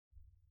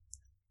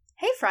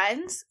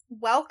friends.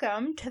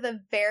 Welcome to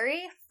the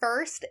very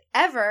first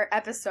ever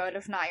episode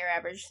of Not Your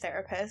Average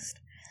Therapist.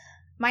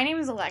 My name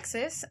is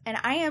Alexis, and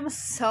I am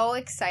so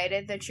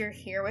excited that you're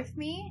here with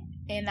me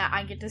and that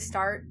I get to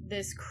start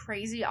this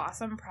crazy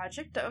awesome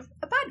project of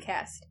a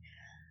podcast.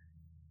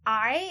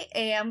 I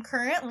am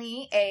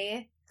currently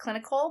a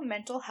clinical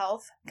mental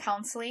health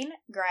counseling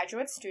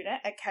graduate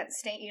student at Kent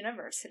State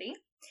University.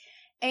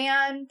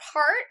 And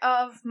part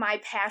of my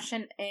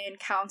passion in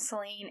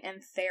counseling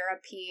and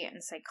therapy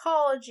and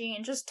psychology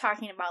and just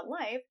talking about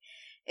life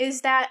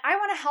is that I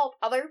want to help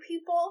other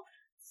people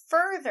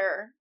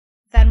further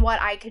than what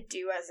I could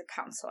do as a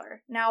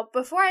counselor. Now,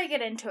 before I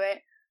get into it,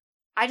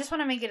 I just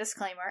want to make a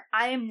disclaimer.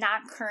 I am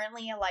not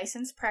currently a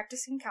licensed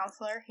practicing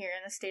counselor here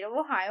in the state of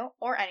Ohio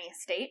or any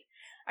state.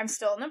 I'm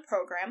still in the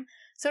program.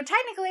 So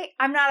technically,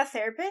 I'm not a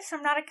therapist.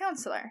 I'm not a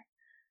counselor.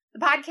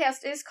 The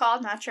podcast is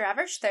called Not Your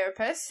Average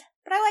Therapist,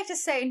 but I like to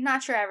say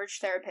not your average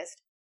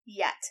therapist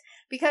yet,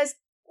 because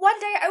one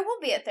day I will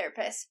be a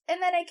therapist,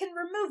 and then I can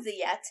remove the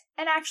yet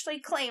and actually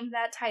claim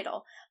that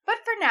title. But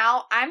for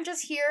now, I'm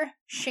just here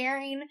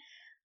sharing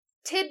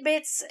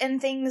tidbits and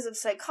things of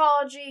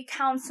psychology,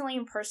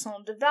 counseling,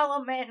 personal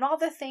development, and all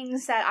the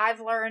things that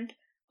I've learned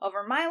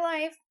over my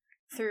life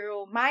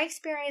through my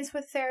experience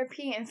with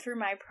therapy and through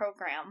my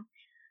program.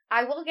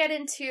 I will get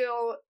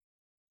into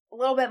a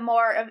little bit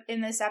more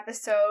in this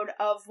episode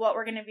of what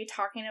we're going to be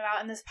talking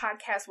about in this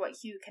podcast,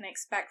 what you can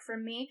expect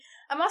from me.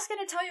 I'm also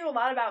going to tell you a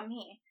lot about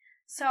me.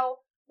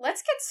 So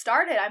let's get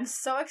started. I'm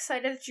so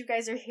excited that you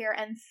guys are here,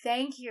 and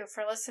thank you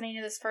for listening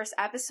to this first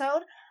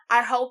episode.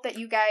 I hope that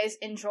you guys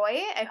enjoy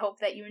it. I hope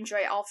that you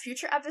enjoy all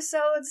future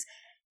episodes,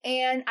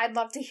 and I'd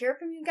love to hear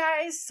from you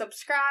guys.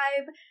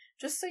 Subscribe,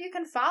 just so you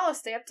can follow,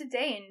 stay up to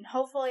date, and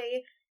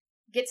hopefully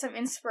get some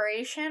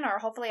inspiration, or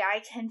hopefully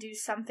I can do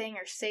something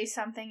or say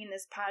something in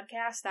this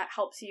podcast that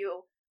helps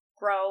you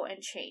grow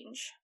and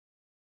change.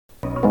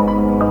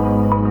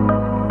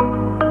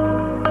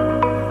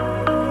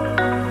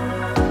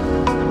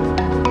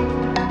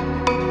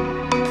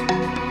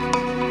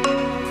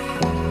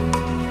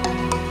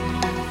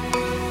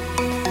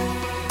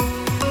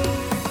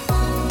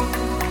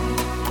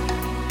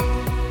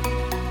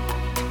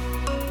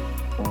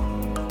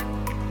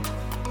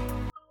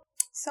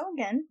 So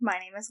again, my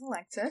name is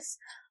Alexis.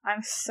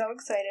 I'm so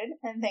excited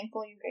and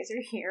thankful you guys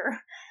are here.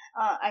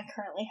 I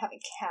currently have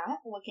a cat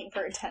looking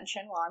for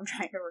attention while I'm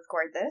trying to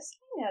record this.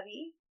 Hey,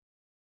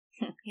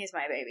 Nebby. He's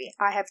my baby.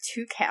 I have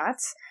two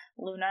cats,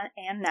 Luna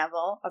and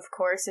Neville. Of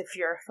course, if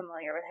you're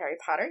familiar with Harry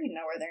Potter, you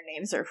know where their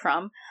names are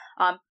from.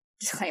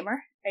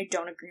 Disclaimer, I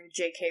don't agree with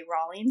J.K.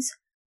 Rowling's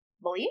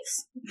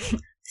beliefs.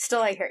 Still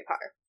like Harry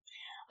Potter.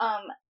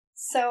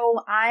 So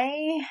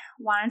I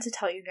wanted to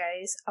tell you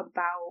guys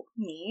about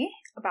me,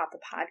 about the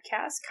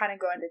podcast, kind of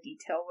go into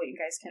detail what you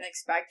guys can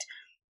expect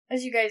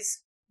as you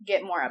guys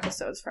get more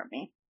episodes from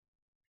me.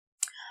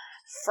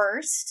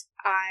 First,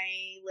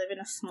 I live in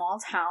a small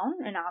town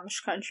in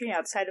Amish country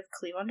outside of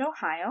Cleveland,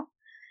 Ohio.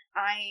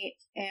 I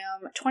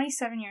am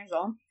 27 years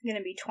old. I'm going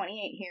to be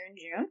 28 here in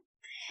June.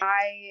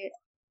 I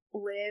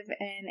live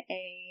in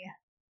a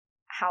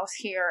house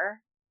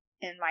here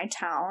in my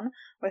town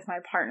with my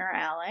partner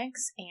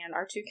Alex and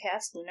our two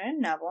cats, Luna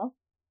and Neville.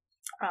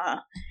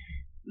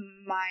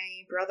 My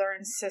brother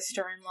and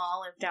sister-in-law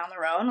live down the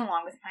road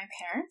along with my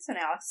parents, and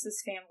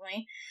Alex's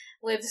family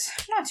lives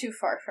not too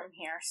far from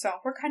here.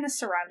 So we're kind of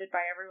surrounded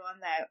by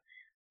everyone that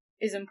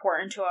is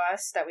important to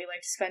us, that we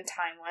like to spend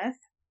time with.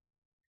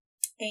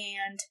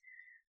 And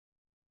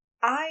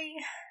I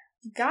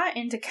got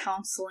into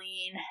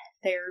counseling,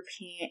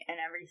 therapy, and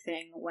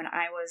everything when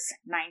I was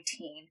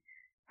 19.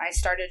 I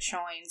started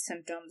showing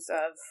symptoms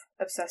of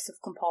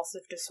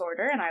obsessive-compulsive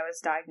disorder, and I was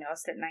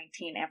diagnosed at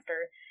 19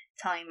 after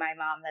telling my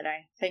mom that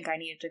I think I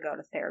needed to go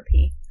to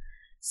therapy.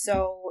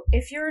 So,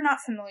 if you're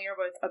not familiar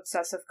with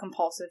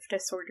obsessive-compulsive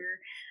disorder,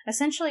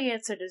 essentially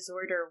it's a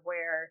disorder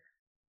where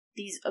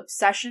these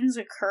obsessions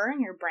occur in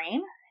your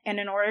brain,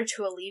 and in order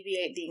to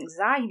alleviate the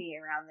anxiety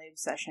around the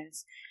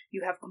obsessions,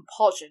 you have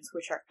compulsions,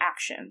 which are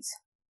actions.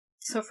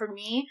 So for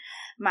me,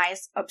 my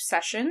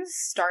obsessions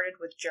started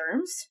with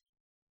germs.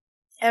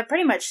 It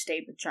pretty much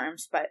stayed with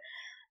germs, but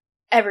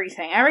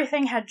everything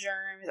had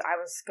germs. I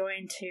was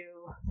going to,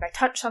 if I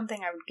touched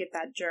something, I would get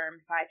that germ.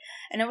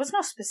 And it was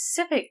no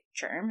specific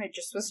germ, it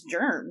just was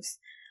germs.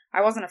 I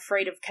wasn't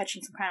afraid of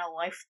catching some kind of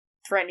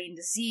life-threatening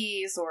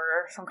disease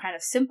or some kind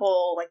of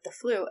simple, like the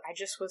flu. I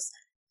just was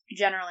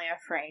generally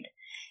afraid.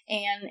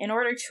 And in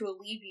order to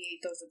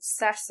alleviate those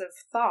obsessive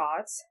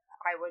thoughts,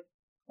 I would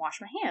wash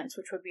my hands,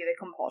 which would be the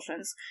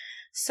compulsions.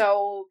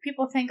 So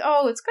people think,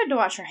 oh, it's good to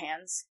wash your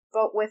hands.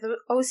 But with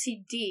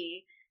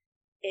OCD,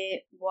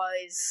 it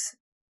was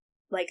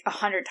like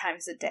 100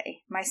 times a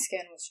day. My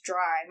skin was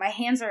dry. My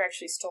hands are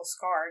actually still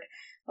scarred.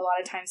 A lot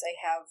of times I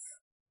have,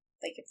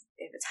 like,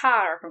 if it's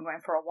hot or if I'm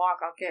going for a walk,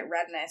 I'll get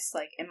redness,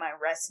 like, in my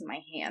wrists and my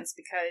hands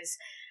because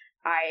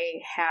I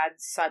had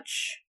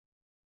such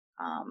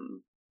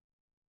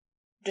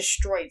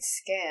destroyed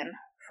skin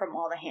from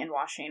all the hand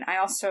washing. I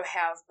also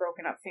have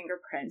broken up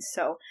fingerprints,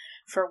 so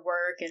for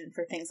work and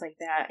for things like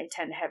that, I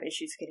tend to have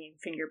issues getting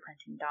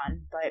fingerprinting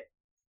done. But,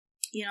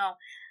 you know,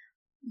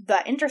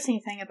 the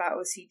interesting thing about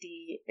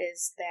OCD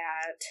is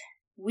that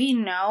we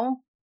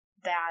know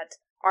that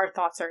our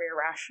thoughts are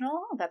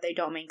irrational, that they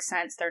don't make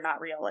sense, they're not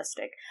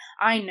realistic.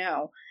 I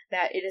know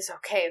that it is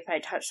okay if I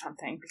touch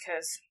something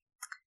because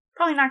I'm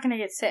probably not going to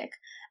get sick.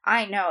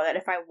 I know that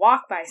if I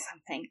walk by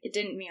something, it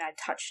didn't mean I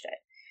touched it.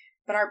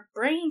 But our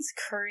brains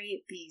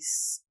create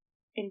these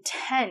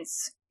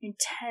intense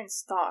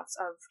thoughts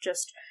of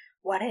just,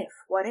 what if?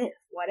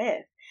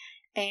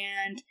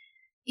 And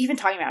even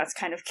talking about it's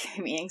kind of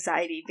giving me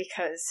anxiety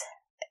because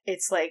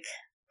it's like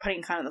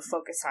putting kind of the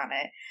focus on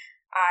it.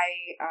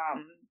 I,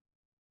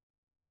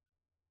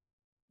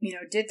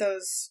 did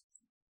those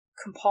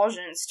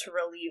compulsions to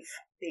relieve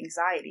the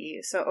anxiety.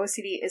 So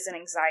OCD is an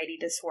anxiety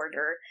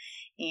disorder,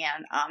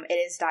 and it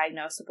is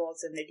diagnosable.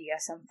 It's in the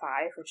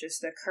DSM-5, which is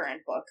the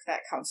current book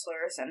that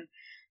counselors and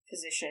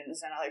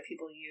physicians and other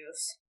people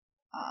use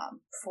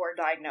for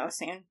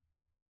diagnosing.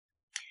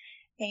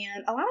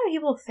 And a lot of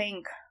people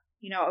think,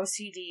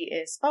 OCD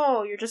is,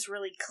 oh, you're just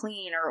really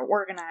clean or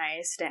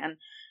organized, and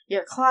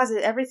your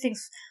closet,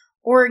 everything's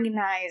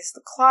organized,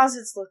 the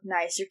closets look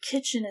nice, your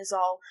kitchen is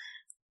all,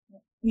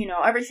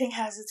 everything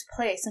has its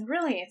place. And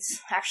really,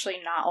 it's actually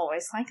not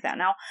always like that.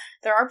 Now,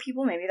 there are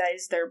people, maybe that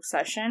is their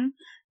obsession,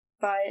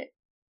 but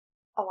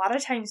a lot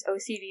of times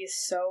OCD is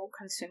so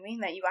consuming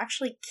that you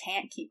actually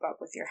can't keep up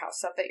with your house,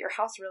 so that your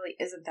house really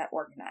isn't that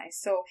organized.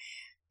 So,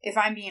 if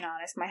I'm being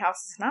honest, my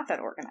house is not that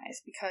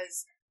organized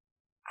because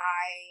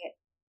I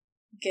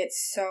get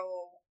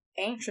so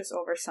anxious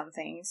over some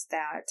things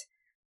that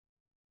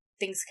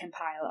things can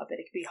pile up. It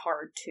can be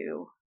hard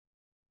to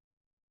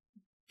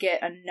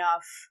get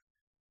enough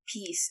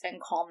peace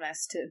and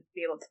calmness to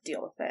be able to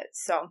deal with it.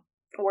 So,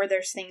 or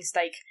there's things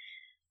like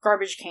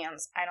garbage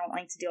cans. I don't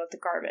like to deal with the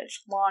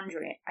garbage.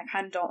 Laundry. I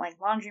kind of don't like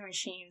laundry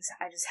machines.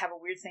 I just have a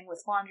weird thing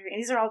with laundry.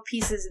 And these are all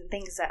pieces and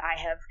things that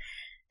I have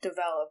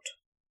developed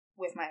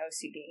with my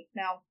OCD.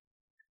 Now,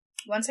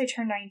 once I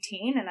turned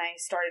 19 and I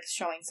started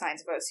showing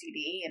signs of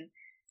OCD, and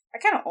I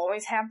kind of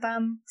always have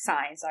them,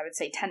 signs, I would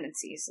say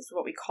tendencies is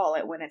what we call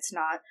it when it's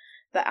not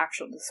the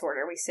actual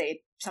disorder. We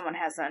say someone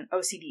has an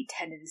OCD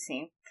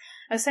tendency.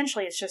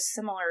 Essentially, it's just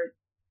similar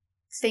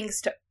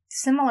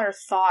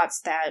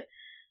thoughts that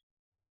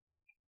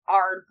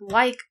are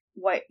like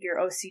what your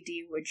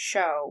OCD would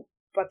show,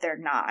 but they're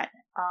not.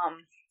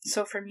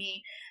 So for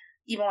me,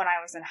 even when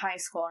I was in high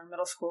school and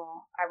middle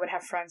school, I would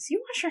have friends,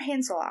 you wash your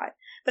hands a lot.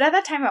 But at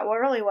that time, it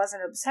really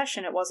wasn't an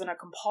obsession. It wasn't a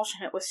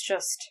compulsion. It was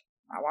just,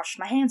 I washed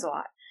my hands a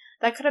lot.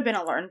 That could have been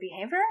a learned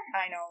behavior.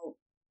 I know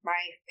my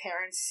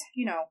parents,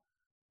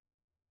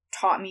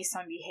 taught me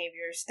some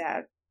behaviors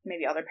that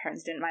maybe other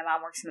parents didn't. My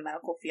mom works in the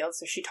medical field,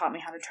 so she taught me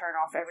how to turn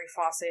off every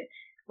faucet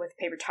with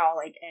paper towel,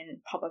 like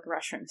in public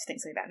restrooms,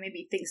 things like that.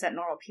 Maybe things that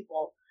normal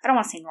people, I don't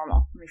want to say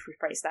normal, let me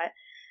rephrase that.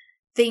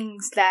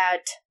 Things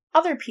that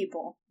other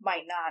people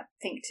might not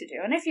think to do.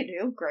 And if you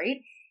do,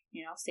 great.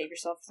 Save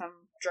yourself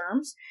some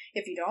germs.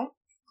 If you don't,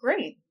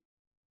 great.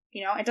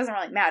 It doesn't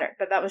really matter,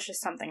 but that was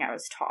just something I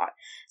was taught.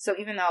 So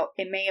even though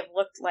it may have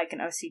looked like an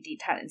OCD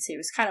tendency, it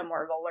was kind of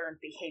more of a learned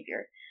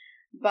behavior.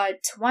 But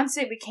once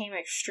it became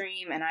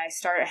extreme and I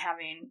started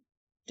having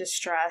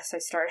distress, I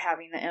started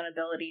having the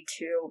inability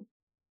to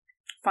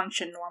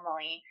function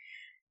normally,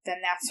 then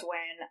that's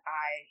when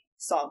I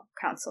saw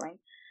counseling.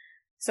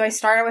 So I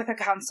started with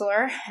a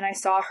counselor, and I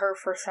saw her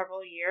for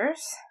several years.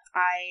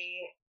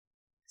 I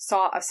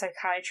saw a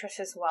psychiatrist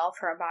as well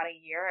for about a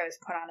year. I was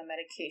put on a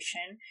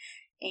medication.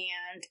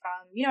 And,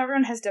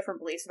 everyone has different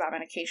beliefs about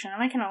medication,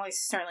 and I can always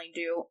certainly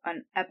do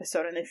an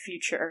episode in the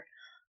future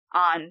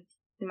on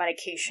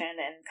medication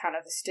and kind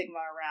of the stigma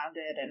around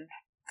it and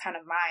kind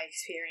of my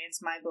experience,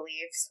 my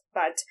beliefs.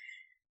 But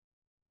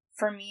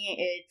for me,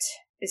 it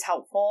is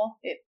helpful.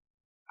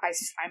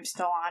 I'm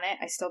still on it.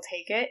 I still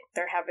take it.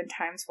 There have been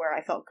times where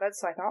I felt good,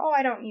 so I thought,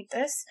 I don't need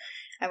this.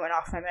 I went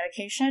off my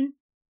medication,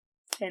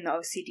 and the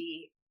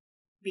OCD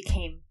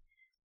became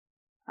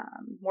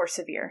more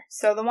severe.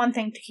 So the one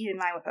thing to keep in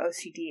mind with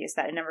OCD is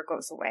that it never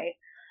goes away.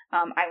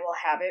 I will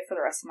have it for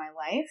the rest of my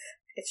life.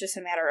 It's just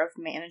a matter of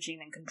managing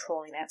and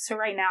controlling it. So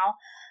right now,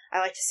 I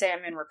like to say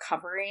I'm in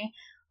recovery.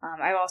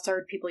 I've also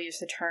heard people use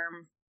the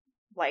term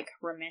like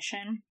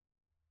remission.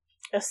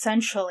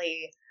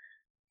 Essentially,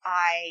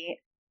 I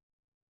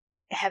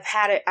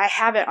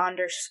have it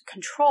under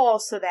control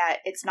so that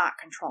it's not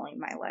controlling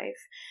my life.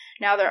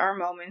 Now, there are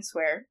moments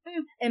where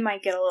it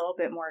might get a little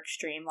bit more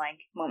extreme, like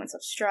moments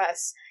of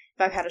stress.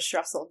 If I've had a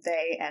stressful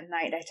day at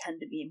night, I tend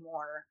to be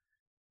more,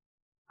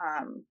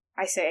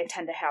 I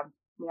tend to have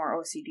more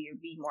OCD or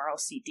be more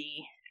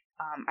OCD.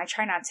 I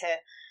try not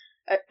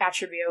to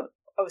attribute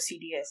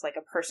OCD as like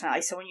a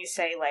personality. So when you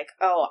say like,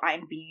 oh,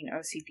 I'm being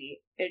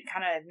OCD, it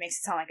kind of makes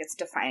it sound like it's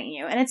defining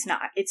you. And it's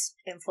not. It's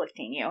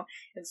inflicting you.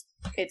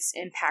 It's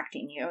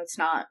impacting you. It's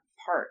not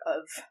part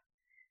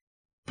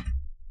of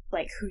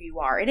like who you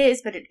are. It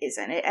is, but it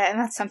isn't. And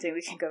that's something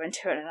we can go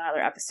into in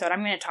another episode.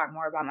 I'm going to talk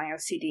more about my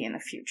OCD in the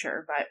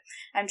future, but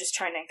I'm just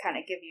trying to kind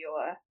of give you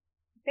a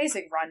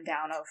basic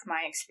rundown of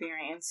my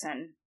experience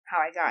and how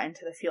I got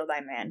into the field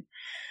I'm in.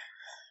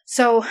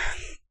 So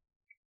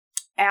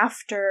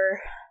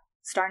after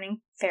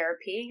starting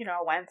therapy,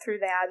 went through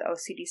that, the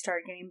OCD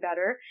started getting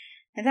better.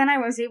 And then I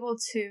was able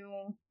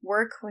to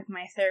work with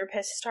my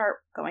therapist,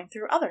 start going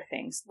through other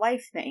things,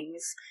 life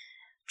things,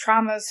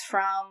 traumas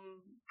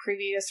from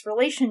previous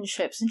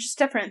relationships, and just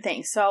different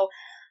things. So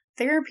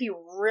therapy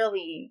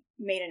really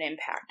made an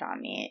impact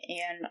on me.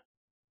 And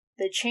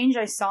the change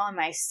I saw in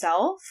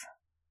myself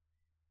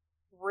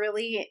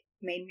really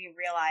made me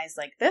realize,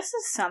 like, this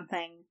is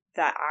something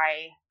that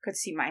I could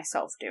see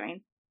myself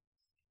doing.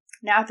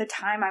 Now, at the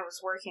time, I was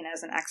working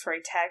as an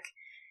x-ray tech,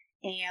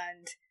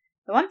 and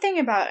the one thing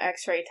about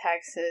x-ray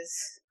techs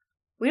is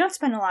we don't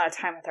spend a lot of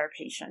time with our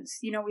patients.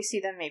 We see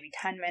them maybe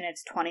 10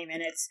 minutes, 20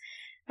 minutes.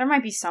 There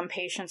might be some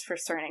patients for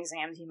certain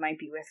exams you might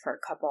be with for a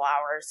couple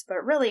hours,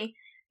 but really,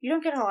 you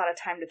don't get a lot of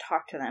time to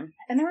talk to them.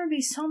 And there would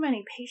be so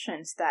many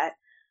patients that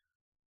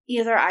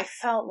either I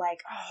felt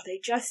like, oh, they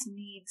just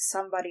need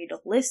somebody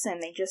to listen,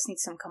 they just need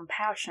some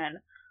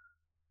compassion,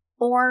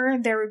 or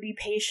there would be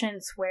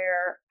patients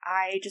where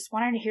I just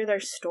wanted to hear their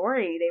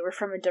story. They were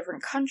from a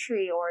different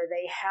country, or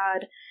they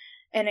had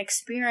an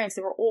experience,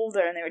 they were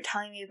older, and they were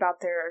telling me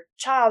about their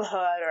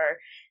childhood, or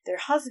their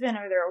husband,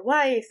 or their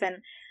wife,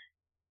 and,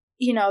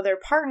 their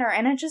partner,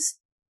 and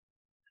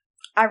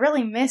I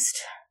really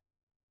missed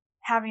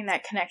having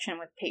that connection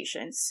with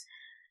patients.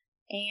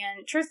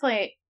 And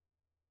truthfully,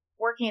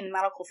 working in the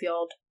medical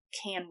field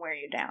can wear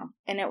you down,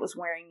 and it was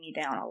wearing me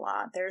down a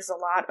lot. There's a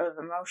lot of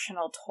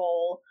emotional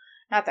toll.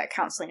 Not that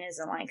counseling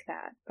isn't like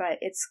that, but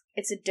it's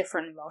a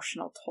different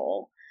emotional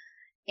toll.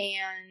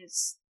 And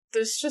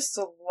there's just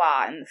a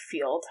lot in the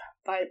field.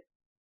 But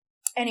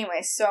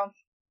anyway, so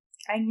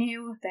I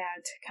knew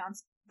that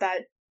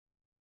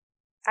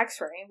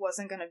x-ray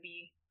wasn't going to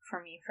be for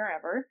me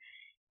forever,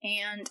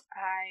 and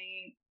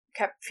I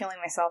kept feeling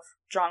myself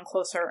drawn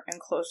closer and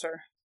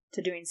closer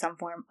to doing some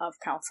form of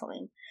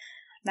counseling.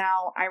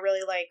 Now, I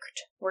really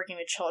liked working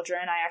with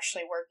children. I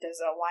actually worked as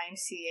a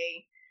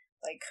YMCA,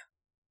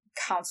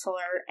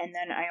 counselor, and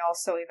then I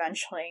also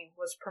eventually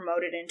was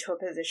promoted into a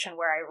position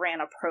where I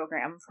ran a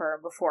program for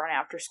before and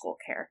after school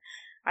care.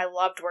 I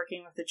loved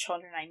working with the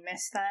children. I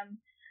miss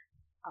them.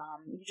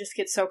 You just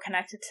get so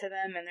connected to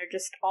them, and they're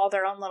just all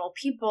their own little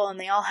people, and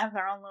they all have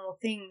their own little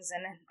things,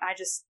 and I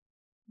just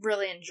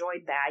really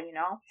enjoyed that,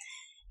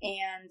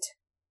 And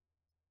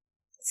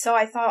so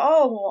I thought,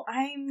 oh, well,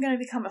 I'm going to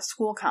become a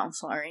school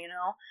counselor,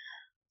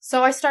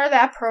 So I started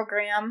that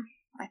program,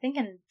 I think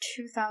in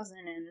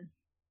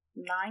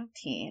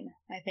 2019,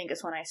 I think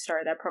is when I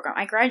started that program.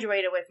 I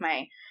graduated with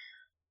my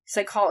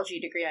psychology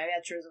degree, my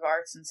Bachelor's of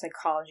Arts in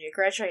Psychology. I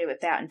graduated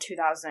with that in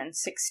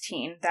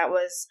 2016. That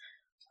was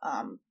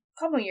a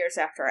couple years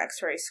after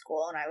x-ray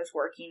school, and I was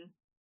working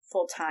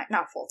full-time,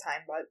 not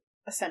full-time, but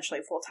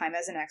essentially full-time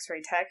as an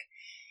x-ray tech.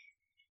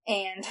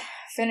 And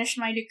finished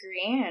my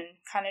degree and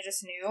kind of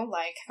just knew,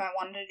 if I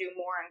wanted to do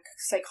more in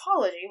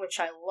psychology, which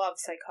I love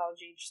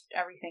psychology, just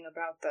everything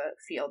about the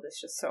field is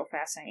just so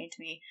fascinating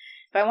to me.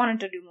 If I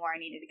wanted to do more, I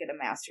needed to get a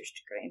master's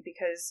degree,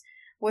 because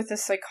with a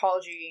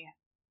psychology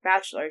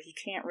bachelor's, you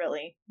can't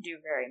really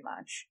do very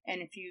much.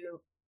 And if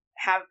you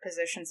have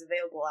positions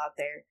available out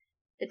there,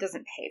 it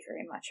doesn't pay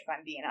very much, if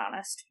I'm being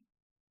honest.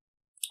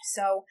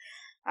 So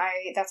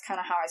that's kind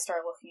of how I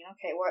started looking,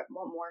 okay, what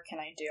more can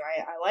I do?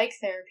 I like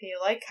therapy, I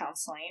like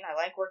counseling, I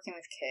like working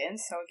with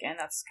kids, so again,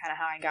 that's kind of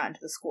how I got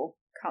into the school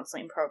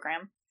counseling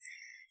program.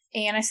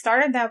 And I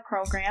started that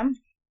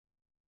program,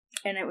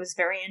 and it was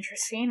very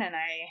interesting, and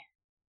I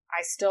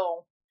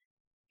still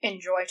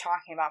enjoy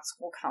talking about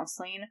school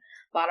counseling.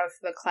 A lot of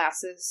the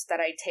classes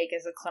that I take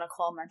as a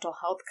clinical mental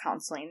health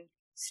counseling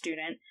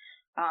student,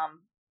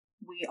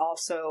 we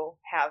also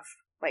have,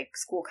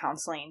 school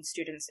counseling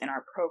students in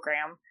our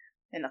program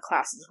in the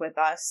classes with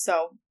us.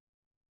 So,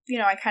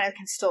 I kind of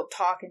can still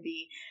talk and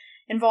be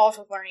involved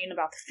with learning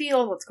about the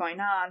field, what's going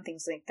on,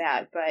 things like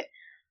that. But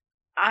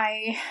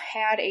I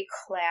had a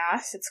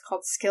class, it's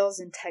called Skills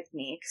and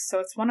Techniques. So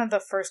it's one of the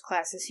first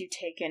classes you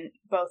take in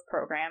both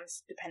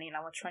programs, depending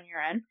on which one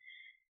you're in.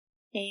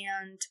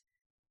 And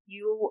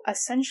you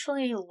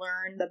essentially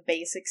learn the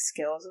basic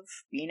skills of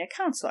being a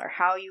counselor,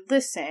 how you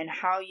listen,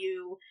 how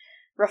you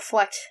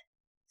reflect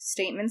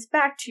statements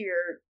back to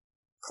your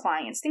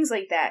clients, things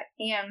like that.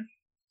 And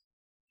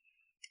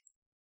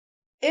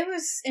it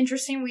was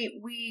interesting.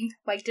 We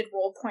did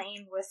role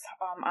playing with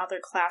other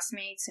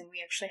classmates, and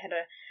we actually had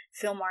to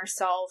film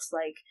ourselves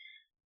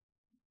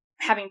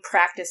having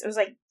practice. It was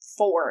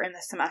 4 in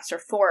the semester,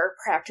 4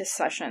 practice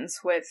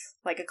sessions with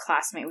a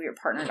classmate we were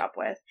partnered up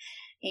with.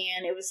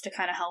 And it was to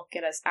kind of help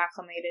get us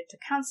acclimated to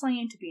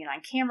counseling, to being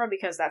on camera,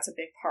 because that's a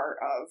big part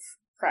of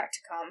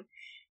practicum,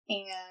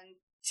 and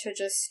to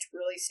just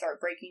really start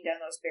breaking down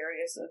those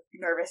barriers of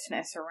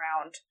nervousness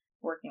around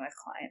working with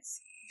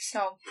clients.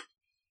 So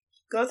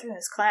go through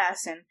this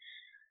class, and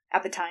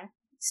at the time,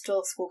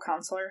 still a school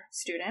counselor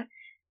student,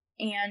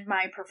 And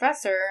my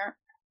professor,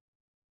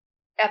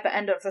 at the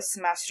end of the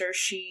semester,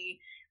 she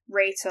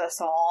rates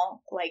us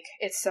all, like,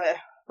 it's a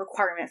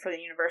requirement for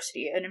the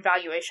university, an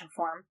evaluation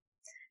form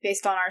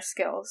based on our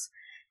skills.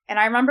 And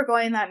I remember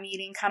going in that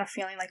meeting kind of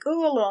feeling like,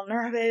 ooh, a little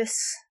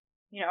nervous.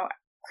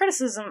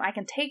 Criticism, I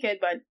can take it,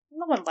 but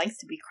no one likes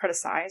to be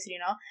criticized,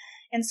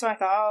 And so I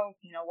thought, oh,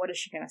 what is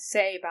she going to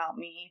say about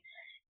me?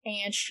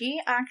 And she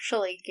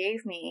actually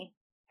gave me,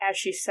 as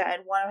she said,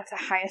 one of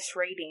the highest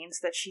ratings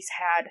that she's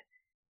had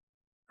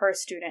for a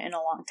student in a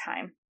long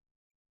time.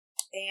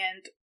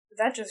 And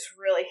that just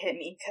really hit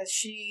me because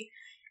she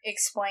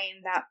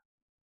explained that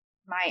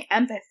my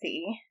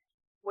empathy,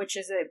 which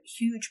is a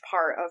huge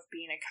part of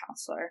being a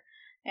counselor,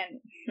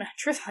 and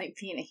truthfully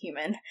being a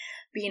human,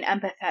 being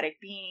empathetic,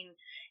 being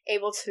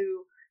able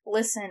to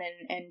listen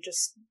and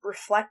just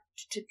reflect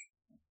to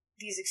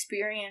these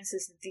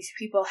experiences that these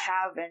people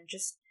have and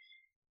just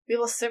be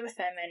able to sit with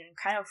them and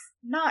kind of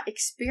not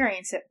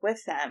experience it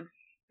with them,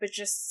 but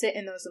just sit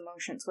in those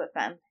emotions with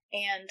them.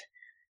 And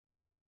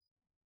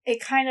it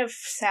kind of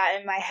sat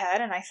in my head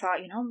and I thought,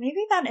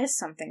 maybe that is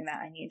something that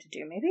I need to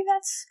do. Maybe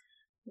that's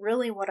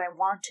really what I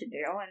want to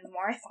do. And the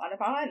more I thought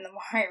about it and the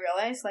more I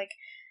realized, like,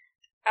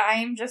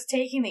 I'm just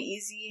taking the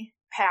easy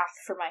path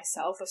for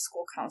myself with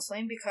school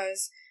counseling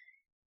because,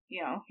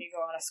 you go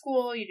into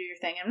school, you do your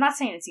thing. And I'm not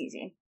saying it's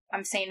easy.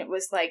 I'm saying it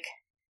was, like,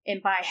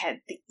 in my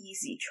head, the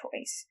easy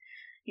choice.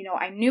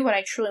 I knew what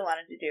I truly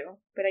wanted to do,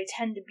 but I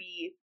tend to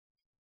be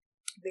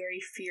very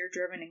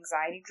fear-driven,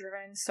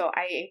 anxiety-driven, so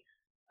I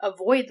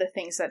avoid the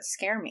things that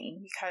scare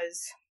me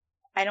because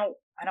I don't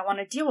want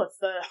to deal with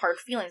the hard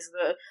feelings,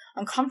 the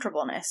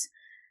uncomfortableness.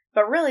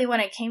 But really, when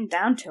it came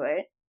down to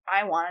it,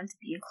 I wanted to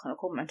be a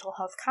clinical mental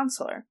health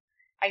counselor.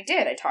 I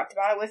did. I talked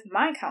about it with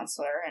my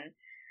counselor, and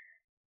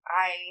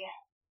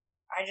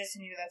I just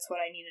knew that's what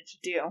I needed to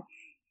do.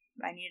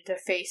 I needed to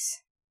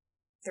face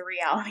the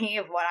reality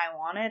of what I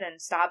wanted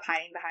and stop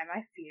hiding behind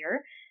my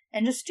fear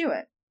and just do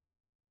it.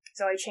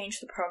 So I changed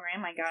the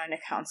program. I got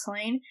into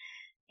counseling,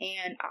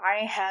 and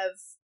I have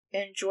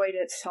enjoyed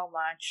it so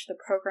much. The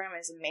program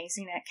is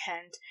amazing at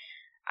Kent.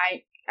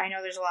 I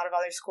know there's a lot of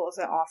other schools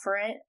that offer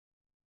it,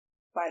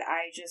 but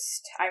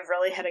I've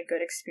really had a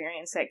good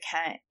experience at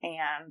Kent,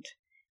 and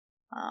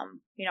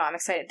I'm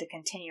excited to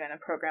continue in the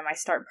program. I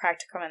start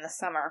practicum in the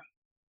summer,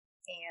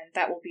 and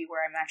that will be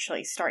where I'm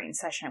actually starting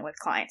session with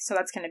clients. So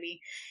that's going to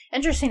be an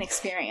interesting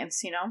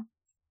experience,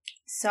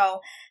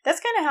 So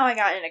that's kind of how I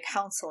got into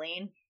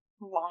counseling.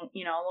 A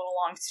little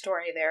long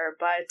story there,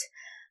 but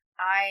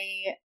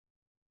I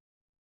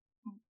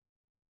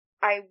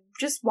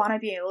just want to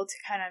be able to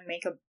kind of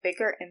make a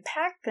bigger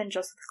impact than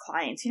just with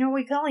clients.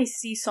 We can only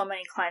see so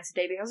many clients a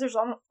day because there's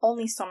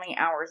only so many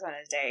hours in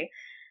a day.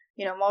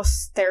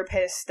 Most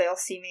therapists, they'll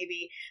see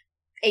maybe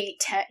 8,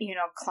 10,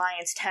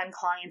 clients, 10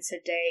 clients a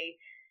day.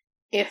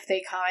 If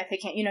they come, if they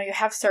can't, you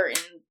have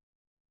certain,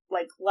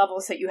 like,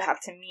 levels that you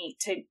have to meet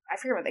I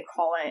forget what they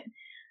call it,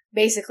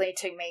 basically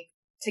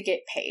to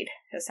get paid,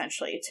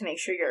 essentially, to make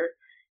sure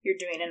you're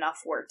doing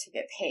enough work to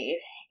get paid.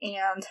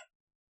 And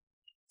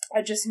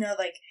I just know,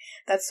 like,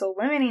 that's so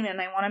limiting,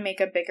 and I want to make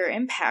a bigger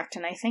impact.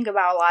 And I think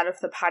about a lot of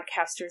the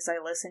podcasters I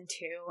listen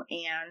to,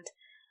 and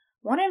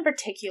one in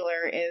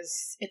particular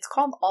it's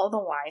called All the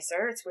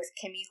Wiser. It's with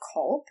Kimmy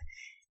Culp,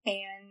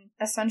 and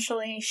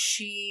essentially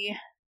she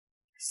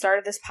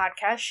started this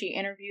podcast. She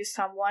interviews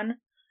someone,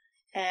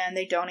 and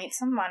they donate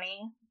some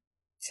money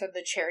to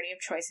the charity of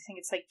choice. I think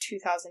it's like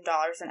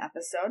 $2,000 an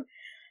episode.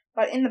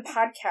 But in the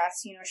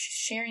podcast, she's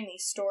sharing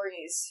these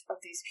stories of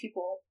these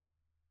people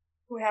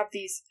who have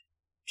these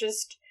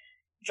just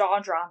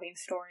jaw-dropping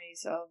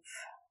stories of,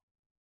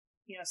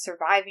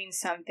 surviving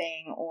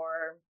something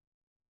or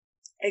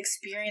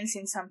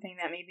experiencing something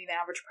that maybe the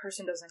average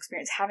person doesn't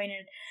experience, having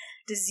a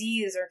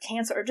disease or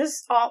cancer or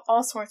just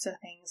all sorts of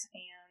things.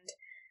 And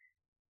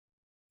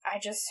I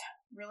just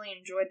really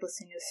enjoyed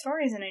listening to the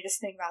stories, and I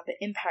just think about the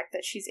impact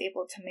that she's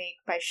able to make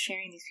by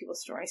sharing these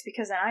people's stories,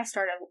 because then I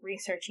started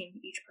researching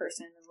each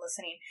person and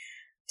listening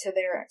to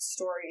their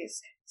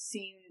stories,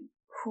 seeing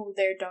who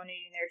they're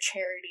donating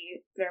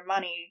their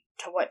money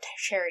to, what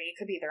charity. It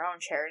could be their own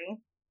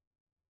charity.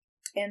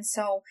 And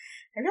so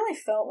I really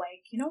felt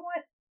like,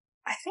 what?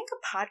 I think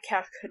a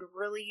podcast could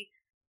really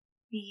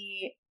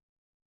be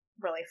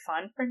really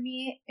fun for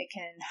me. It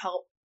can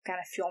help kind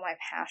of fuel my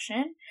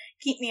passion,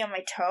 keep me on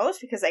my toes,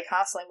 because I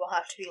constantly will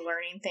have to be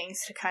learning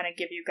things to kind of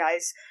give you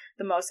guys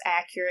the most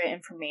accurate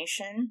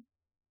information,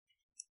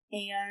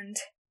 and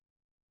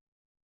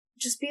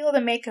just be able to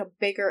make a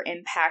bigger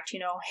impact,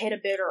 hit a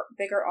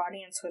bigger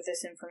audience with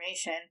this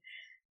information.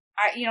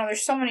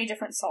 There's so many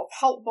different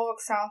self-help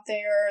books out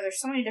there. There's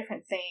so many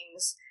different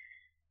things.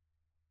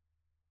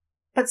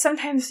 But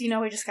sometimes,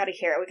 we just got to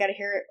hear it. We got to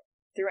hear it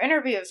through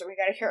interviews, or we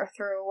got to hear it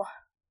through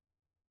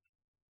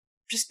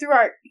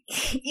our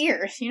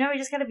ears. We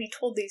just got to be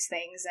told these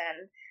things.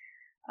 And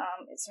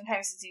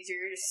sometimes it's easier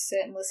to just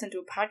sit and listen to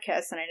a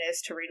podcast than it is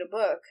to read a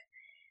book.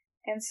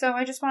 And so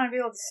I just want to be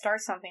able to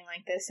start something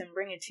like this and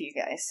bring it to you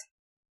guys.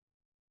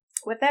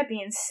 With that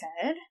being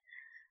said,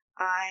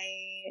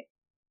 I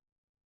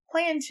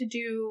plan to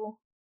do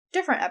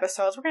different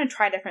episodes. We're going to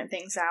try different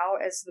things out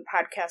as the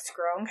podcasts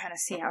grow and kind of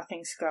see how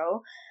things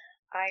go.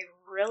 I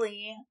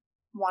really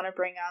want to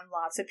bring on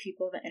lots of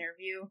people to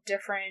interview,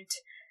 different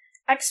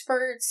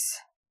experts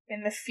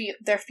in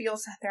their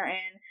fields that they're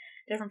in,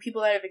 different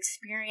people that have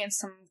experienced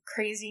some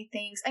crazy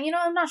things. And,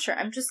 I'm not sure.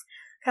 I'm just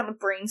kind of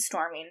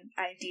brainstorming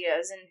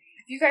ideas. And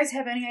if you guys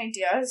have any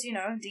ideas,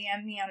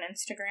 DM me on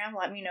Instagram.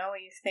 Let me know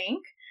what you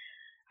think.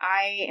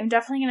 I am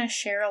definitely going to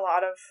share a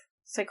lot of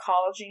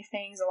psychology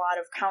things, a lot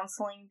of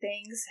counseling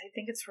things. I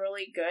think it's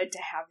really good to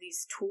have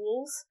these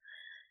tools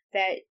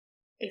that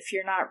if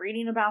you're not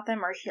reading about them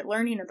or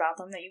learning about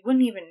them, that you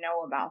wouldn't even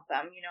know about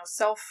them.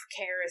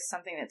 Self-care is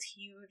something that's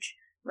huge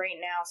right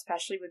now,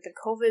 especially with the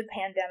COVID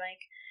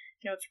pandemic.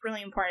 It's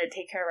really important to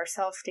take care of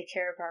ourselves, take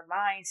care of our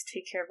minds,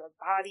 take care of our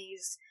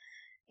bodies.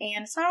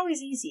 And it's not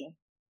always easy.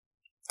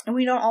 And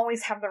we don't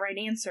always have the right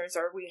answers,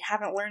 or we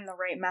haven't learned the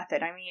right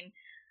method.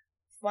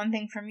 One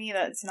ththing for me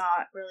that's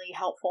not really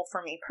helpful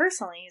for me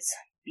personally is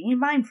being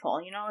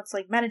mindful. It's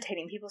like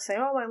meditating. People say,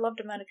 oh, I love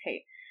to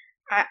meditate.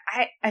 I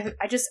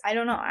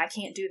don't know. I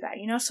can't do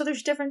that, so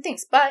there's different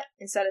things. But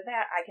instead of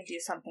that, I can do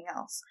something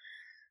else.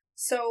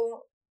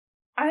 So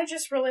I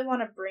just really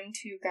want to bring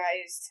to you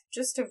guys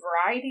just a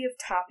variety of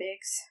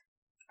topics.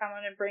 I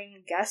want to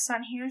bring guests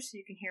on here so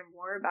you can hear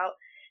more about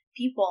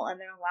people and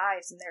their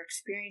lives and their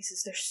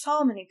experiences. There's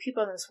so many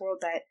people in this world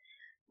that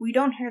we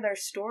don't hear their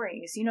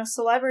stories.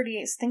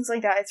 Celebrities, things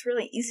like that. It's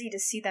really easy to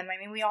see them.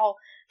 We all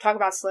talk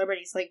about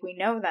celebrities like we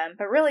know them,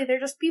 but really they're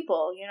just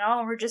people,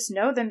 we just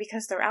know them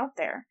because they're out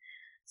there.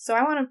 So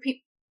I want to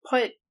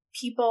put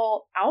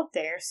people out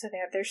there so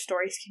that their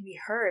stories can be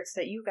heard,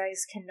 so that you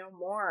guys can know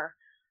more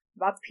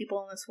about the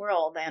people in this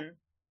world. And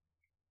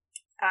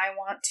I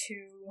want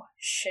to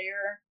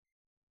share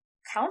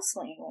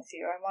counseling with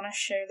you. I want to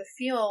share the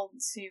field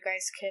so you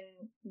guys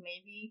can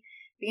maybe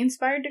be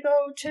inspired to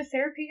go to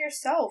therapy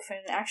yourself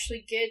and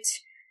actually get,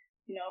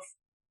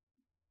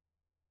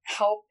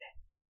 help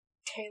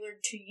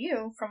tailored to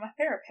you from a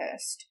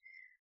therapist.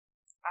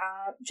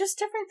 Just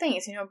different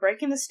things,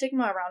 breaking the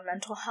stigma around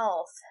mental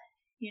health.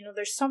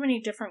 There's so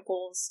many different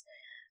goals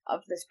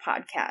of this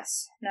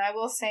podcast. Now, I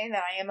will say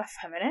that I am a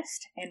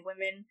feminist, and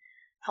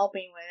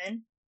helping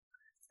women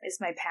is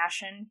my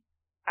passion.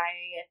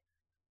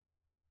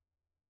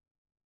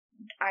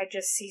 I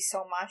just see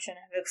so much and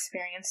have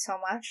experienced so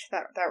much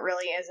that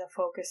really is a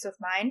focus of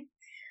mine.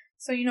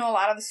 So, a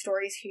lot of the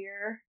stories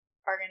here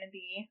are going to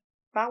be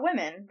about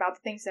women, about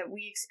the things that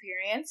we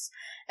experience.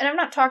 And I'm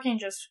not talking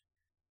just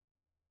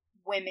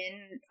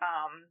women,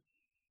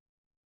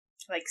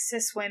 like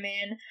cis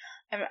women.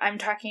 I'm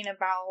talking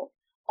about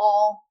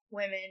all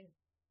women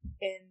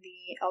in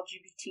the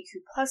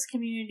LGBTQ plus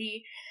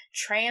community,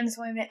 trans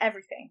women,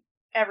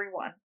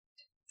 everyone.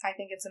 I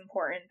think it's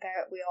important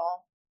that we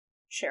all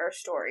share our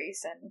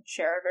stories and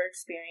share our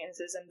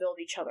experiences and build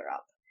each other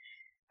up.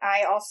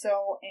 I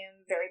also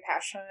am very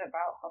passionate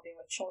about helping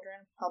with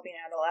children, helping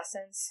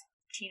adolescents,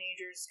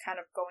 teenagers kind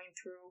of going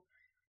through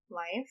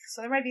life.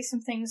 So there might be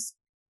some things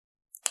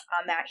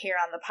on that here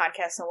on the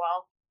podcast as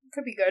well. It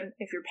could be good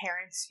if you're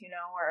parents,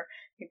 or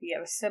maybe you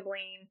have a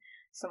sibling,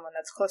 someone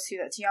that's close to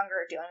you that's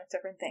younger, dealing with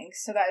different things.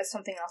 So that is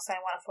something else I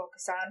want to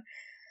focus on.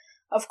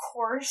 Of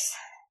course,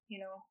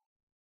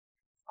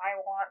 I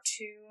want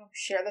to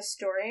share the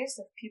stories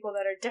of people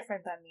that are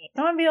different than me.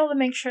 I want to be able to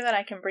make sure that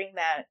I can bring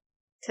that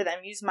to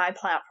them, use my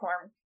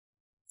platform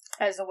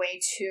as a way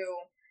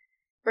to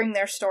bring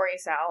their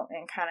stories out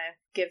and kind of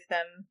give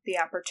them the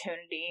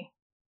opportunity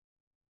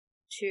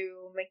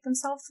to make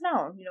themselves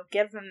known,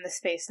 give them the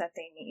space that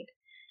they need.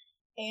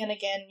 And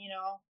again,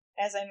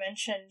 as I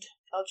mentioned,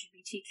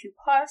 LGBTQ+,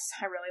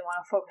 I really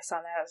want to focus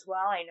on that as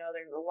well. I know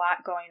there's a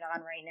lot going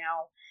on right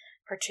now,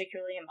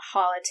 particularly in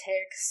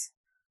politics,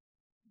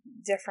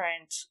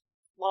 different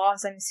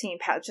laws I'm seeing,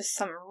 just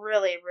some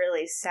really,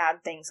 really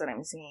sad things that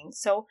I'm seeing.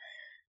 So,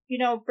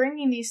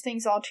 bringing these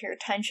things all to your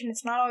attention,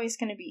 it's not always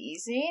going to be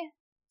easy.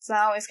 It's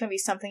not always going to be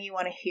something you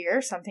want to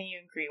hear, something you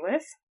agree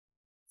with.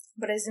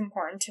 But it's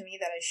important to me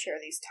that I share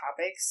these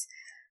topics.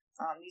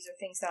 These are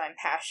things that I'm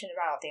passionate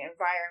about: the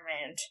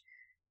environment,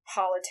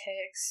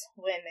 politics,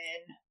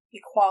 women,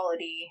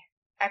 equality,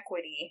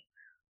 equity,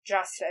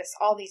 justice,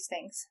 all these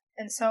things.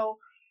 And so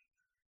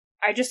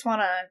I just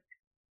want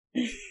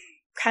to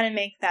kind of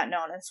make that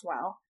known as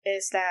well,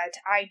 is that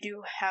I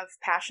do have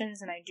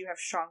passions and I do have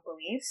strong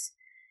beliefs,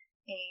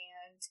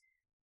 and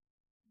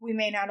we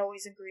may not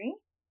always agree.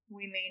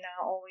 We may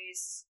not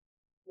always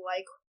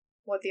like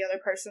what the other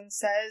person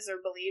says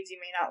or believes.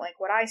 You may not like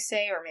what I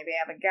say, or maybe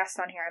I have a guest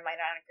on here I might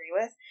not agree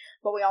with,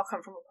 but we all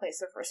come from a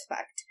place of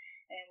respect,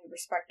 and we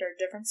respect our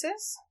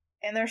differences,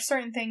 and there are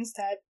certain things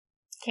that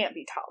can't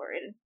be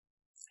tolerated.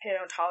 I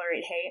don't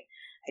tolerate hate.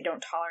 I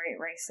don't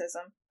tolerate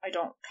racism. I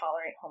don't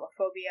tolerate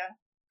homophobia.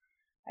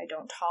 I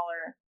don't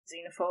tolerate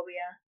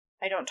xenophobia.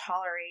 I don't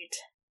tolerate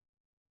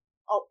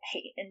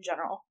hate in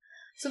general.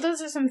 So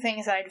those are some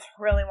things that I just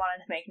really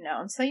wanted to make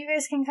known, so you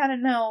guys can kind of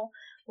know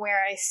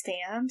where I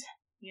stand.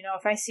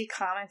 If I see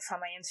comments on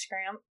my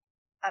Instagram,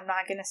 I'm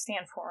not going to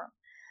stand for them.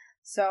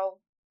 So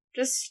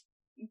just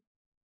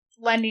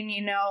letting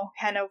you know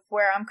kind of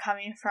where I'm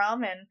coming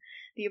from and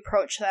the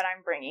approach that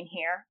I'm bringing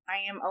here. I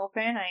am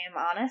open, I am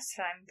honest,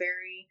 and I'm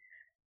very,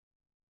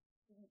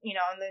 in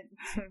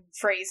the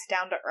phrase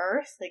down to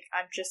earth. Like,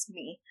 I'm just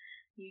me.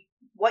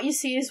 What you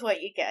see is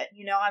what you get.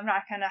 I'm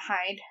not going to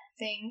hide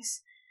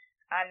things.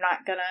 I'm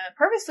not going to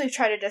purposely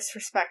try to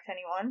disrespect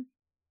anyone.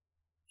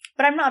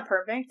 But I'm not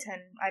perfect,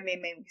 and I may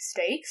make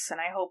mistakes,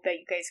 and I hope that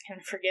you guys can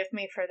forgive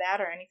me for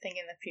that or anything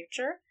in the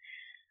future.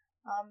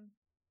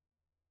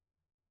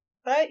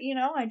 But,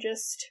 I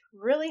just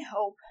really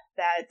hope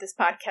that this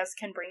podcast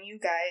can bring you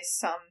guys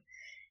some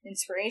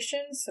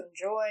inspiration, some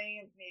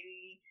joy,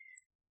 maybe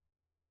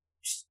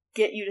just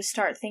get you to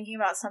start thinking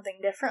about something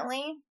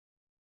differently,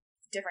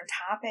 different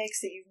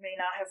topics that you may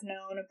not have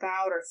known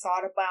about or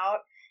thought about.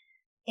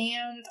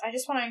 And I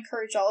just want to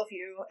encourage all of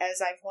you,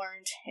 as I've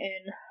learned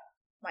in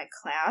my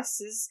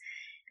class, is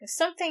if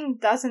something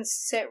doesn't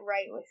sit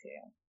right with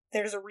you,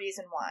 there's a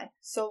reason why.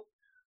 So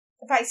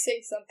if I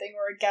say something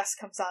or a guest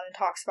comes on and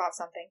talks about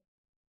something,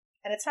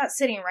 and it's not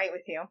sitting right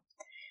with you,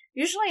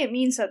 usually it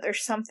means that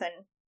there's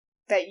something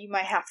that you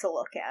might have to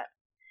look at.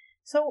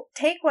 So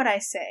take what I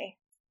say.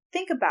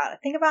 Think about it.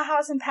 Think about how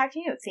it's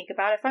impacting you. Think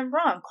about if I'm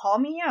wrong. Call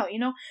me out.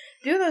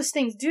 Do those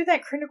things. Do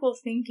that critical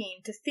thinking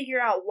to figure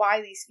out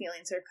why these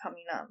feelings are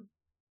coming up.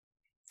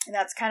 And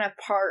that's kind of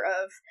part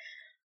of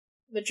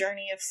the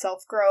journey of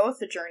self-growth,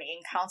 the journey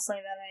in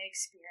counseling that I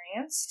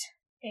experienced.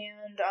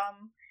 And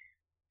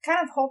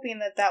kind of hoping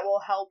that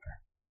will help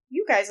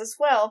you guys as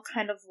well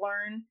kind of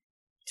learn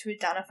to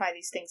identify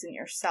these things in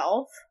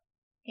yourself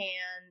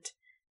and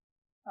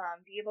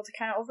be able to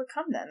kind of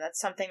overcome them. That's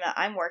something that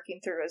I'm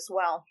working through as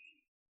well.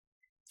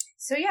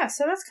 So that's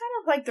kind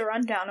of like the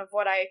rundown of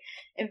what I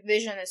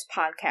envision this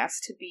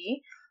podcast to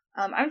be.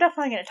 I'm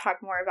definitely going to talk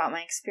more about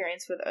my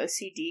experience with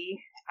OCD.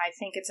 I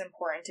think it's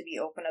important to be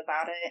open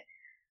about it.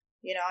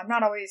 I'm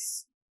not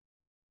always,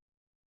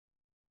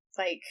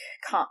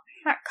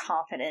 not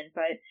confident,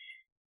 but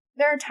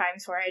there are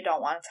times where I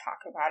don't want to talk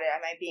about it. I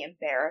might be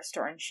embarrassed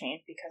or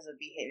ashamed because of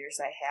behaviors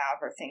I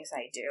have or things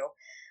I do.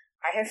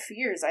 I have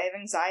fears, I have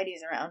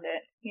anxieties around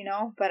it,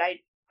 but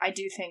I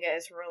do think it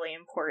is really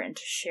important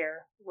to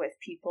share with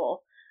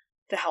people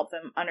to help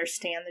them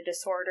understand the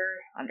disorder,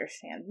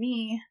 understand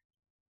me,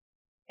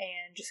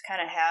 and just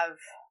kind of have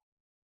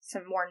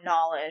some more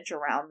knowledge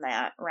around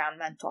that, around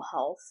mental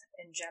health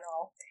in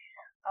general.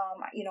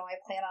 I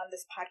plan on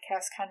this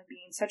podcast kind of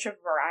being such a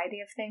variety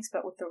of things,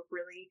 but with the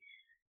really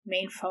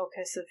main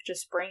focus of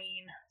just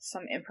bringing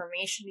some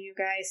information to you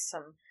guys,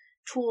 some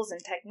tools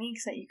and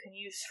techniques that you can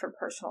use for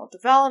personal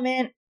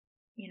development,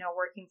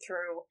 working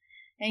through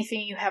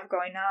anything you have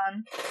going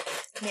on,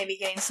 maybe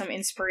getting some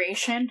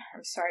inspiration.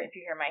 I'm sorry if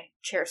you hear my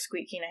chair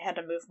squeaking, I had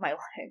to move my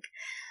leg.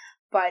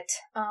 But,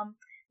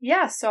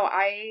 so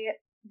I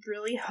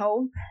really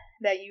hope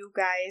that you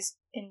guys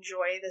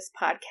enjoy this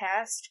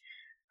podcast.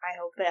 I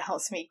hope that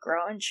helps me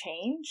grow and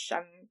change.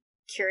 I'm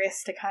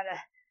curious to kind of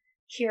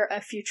hear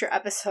a future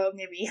episode,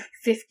 maybe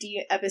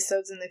 50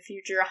 episodes in the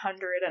future,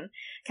 100, and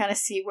kind of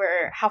see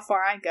how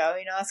far I go.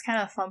 That's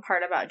kind of the fun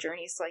part about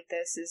journeys like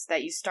this, is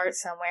that you start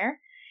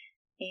somewhere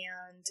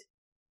and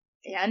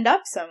you end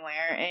up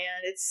somewhere,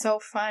 and it's so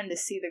fun to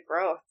see the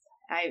growth.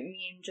 I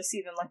mean, just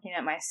even looking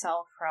at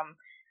myself from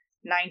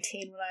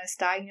 19 when I was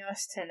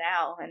diagnosed to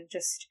now, and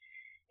just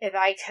if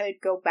I could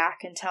go back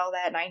and tell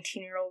that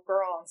 19-year-old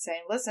girl and say,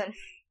 listen,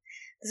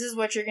 this is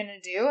what you're going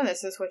to do, and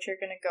this is what you're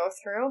going to go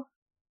through,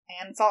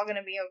 and it's all going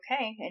to be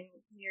okay, and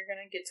you're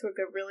going to get to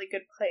a really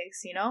good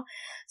place,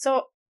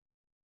 So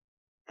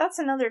that's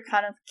another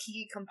kind of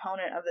key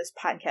component of this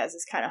podcast,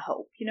 is kind of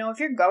hope. If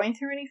you're going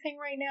through anything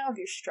right now, if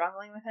you're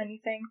struggling with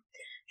anything,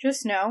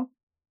 just know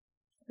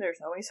there's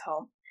always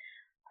hope.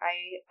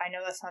 I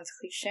know that sounds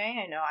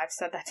cliche. I know I've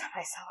said that to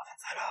myself. I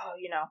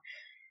thought,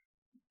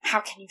 how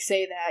can you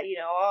say that?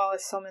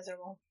 It's so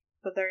miserable.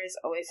 But there is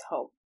always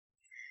hope.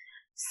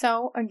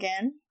 So,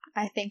 again,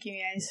 I thank you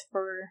guys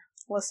for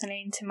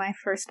listening to my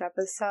first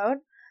episode.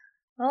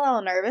 I'm a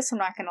little nervous, I'm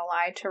not going to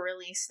lie, to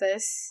release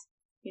this.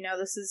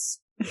 This is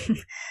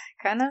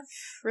kind of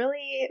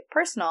really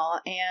personal,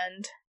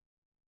 and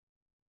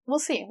we'll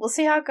see. We'll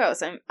see how it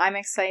goes. I'm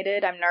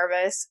excited, I'm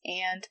nervous,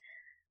 and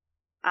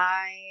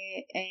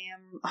I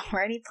am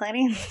already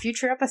planning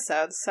future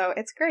episodes, so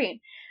it's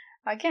great.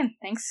 Again,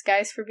 thanks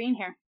guys for being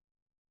here.